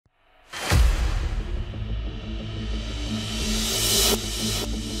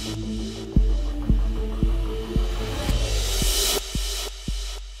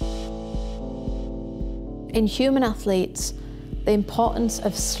In human athletes, the importance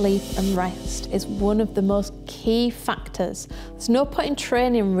of sleep and rest is one of the most key factors. There's no point in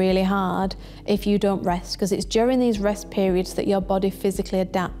training really hard if you don't rest, because it's during these rest periods that your body physically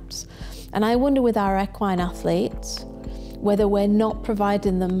adapts. And I wonder with our equine athletes, whether we're not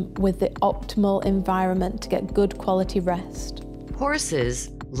providing them with the optimal environment to get good quality rest. Horses,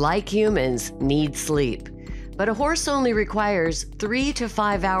 like humans, need sleep. But a horse only requires 3 to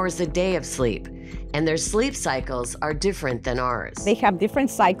 5 hours a day of sleep, and their sleep cycles are different than ours. They have different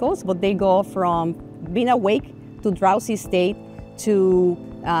cycles, but they go from being awake to drowsy state to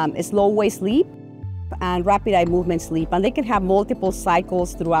slow wave sleep and rapid eye movement sleep. And they can have multiple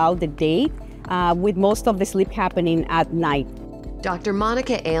cycles throughout the day, with most of the sleep happening at night. Dr.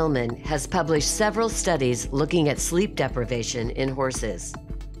 Monica Aleman has published several studies looking at sleep deprivation in horses.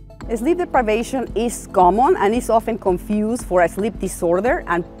 Sleep deprivation is common and is often confused for a sleep disorder,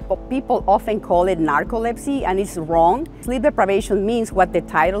 and people often call it narcolepsy, and it's wrong. Sleep deprivation means what the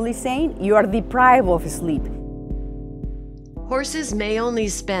title is saying: you are deprived of sleep. Horses may only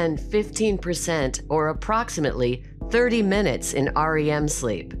spend 15% or approximately 30 minutes in REM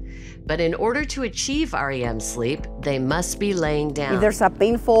sleep. But in order to achieve REM sleep, they must be laying down. If there's a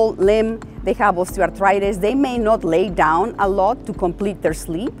painful limb, they have osteoarthritis, they may not lay down a lot to complete their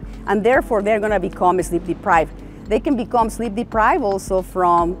sleep, and therefore they're going to become sleep deprived. They can become sleep deprived also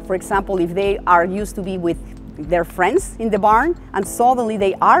from, for example, if they are used to be with their friends in the barn and suddenly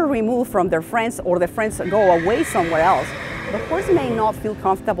they are removed from their friends, or the friends go away somewhere else. The horse may not feel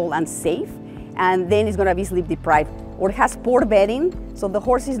comfortable and safe, and then it's going to be sleep deprived. Or it has poor bedding, so the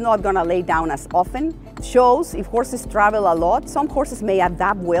horse is not going to lay down as often. Shows, if horses travel a lot, some horses may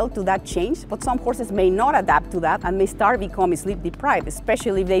adapt well to that change, but some horses may not adapt to that and may start becoming sleep deprived,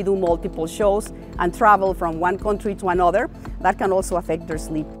 especially if they do multiple shows and travel from one country to another. That can also affect their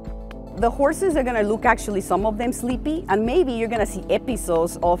sleep. The horses are going to look, actually, some of them sleepy, and maybe you're going to see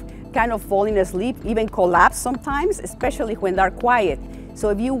episodes of kind of falling asleep, even collapse sometimes, especially when they're quiet. So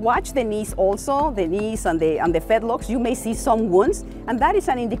if you watch the knees also, the knees and the fetlocks, you may see some wounds, and that is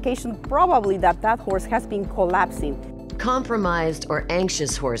an indication probably that that horse has been collapsing. Compromised or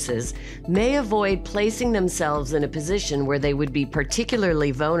anxious horses may avoid placing themselves in a position where they would be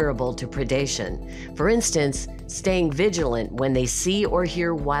particularly vulnerable to predation. For instance, staying vigilant when they see or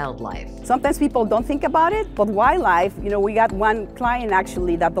hear wildlife. Sometimes people don't think about it, but wildlife, we got one client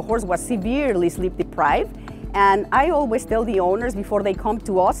actually that the horse was severely sleep deprived. And I always tell the owners before they come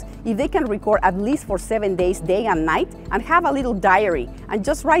to us, if they can record at least for 7 days, day and night, and have a little diary, and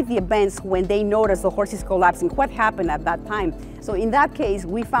just write the events when they notice the horse is collapsing, what happened at that time. So in that case,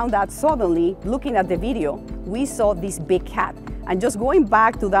 we found out suddenly, looking at the video, we saw this big cat. And just going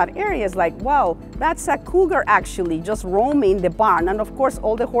back to that area is like, wow, that's a cougar actually just roaming the barn. And of course,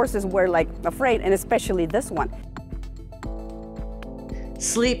 all the horses were like afraid, and especially this one.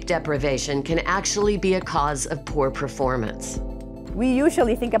 Sleep deprivation can actually be a cause of poor performance. We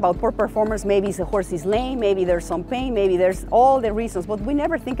usually think about poor performance, maybe the horse is lame, maybe there's some pain, maybe there's all the reasons, but we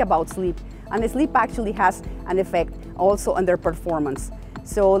never think about sleep. And the sleep actually has an effect also on their performance.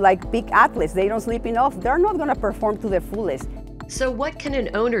 So like big athletes, they don't sleep enough, they're not going to perform to the fullest. So what can an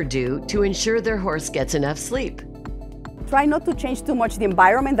owner do to ensure their horse gets enough sleep? Try not to change too much the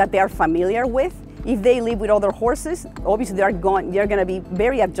environment that they are familiar with. If they live with other horses, obviously they're going to be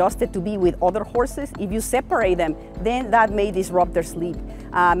very adjusted to be with other horses. If you separate them, then that may disrupt their sleep.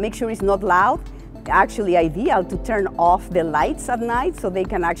 Make sure it's not loud. Actually ideal to turn off the lights at night so they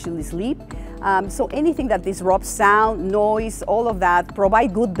can actually sleep. So anything that disrupts sound, noise, all of that,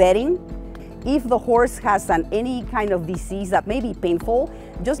 provide good bedding. If the horse has any kind of disease that may be painful,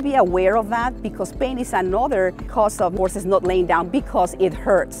 just be aware of that, because pain is another cause of horses not laying down because it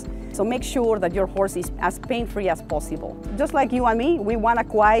hurts. So make sure that your horse is as pain-free as possible. Just like you and me, we want a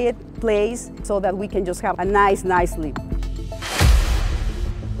quiet place so that we can just have a nice sleep.